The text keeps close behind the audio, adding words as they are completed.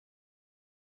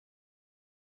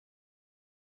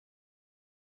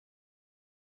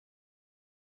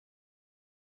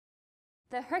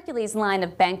The Hercules line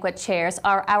of banquet chairs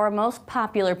are our most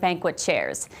popular banquet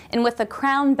chairs, and with the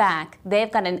crown back,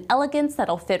 they've got an elegance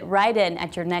that'll fit right in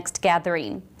at your next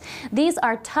gathering. These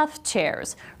are tough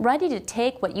chairs, ready to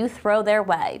take what you throw their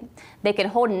way. They can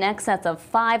hold in excess of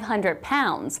 500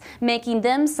 pounds, making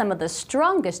them some of the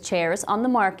strongest chairs on the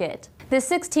market. The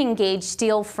 16-gauge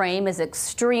steel frame is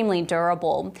extremely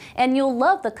durable, and you'll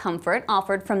love the comfort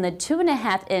offered from the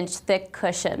 2.5-inch thick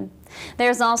cushion.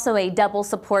 There's also a double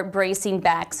support bracing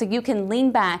back so you can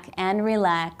lean back and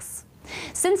relax.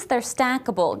 Since they're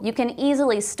stackable, you can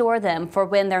easily store them for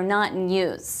when they're not in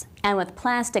use. And with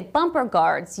plastic bumper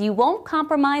guards, you won't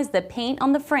compromise the paint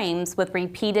on the frames with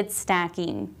repeated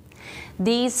stacking.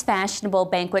 These fashionable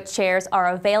banquet chairs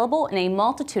are available in a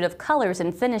multitude of colors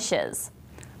and finishes: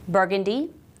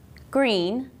 burgundy,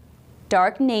 green,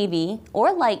 dark navy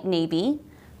or light navy,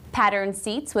 patterned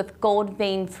seats with gold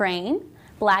vein frame,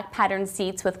 black patterned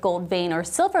seats with gold vein or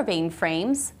silver vein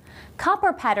frames,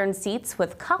 copper patterned seats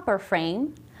with copper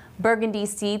frame, burgundy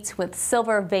seats with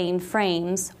silver vein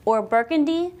frames, or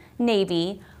burgundy,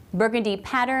 navy, burgundy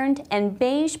patterned, and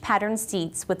beige patterned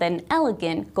seats with an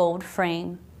elegant gold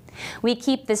frame. We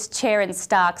keep this chair in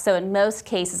stock, so in most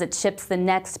cases it ships the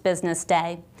next business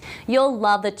day. You'll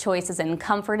love the choices and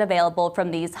comfort available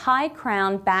from these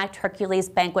high-crown backed Hercules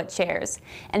banquet chairs.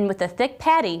 And with the thick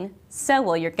padding, so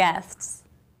will your guests.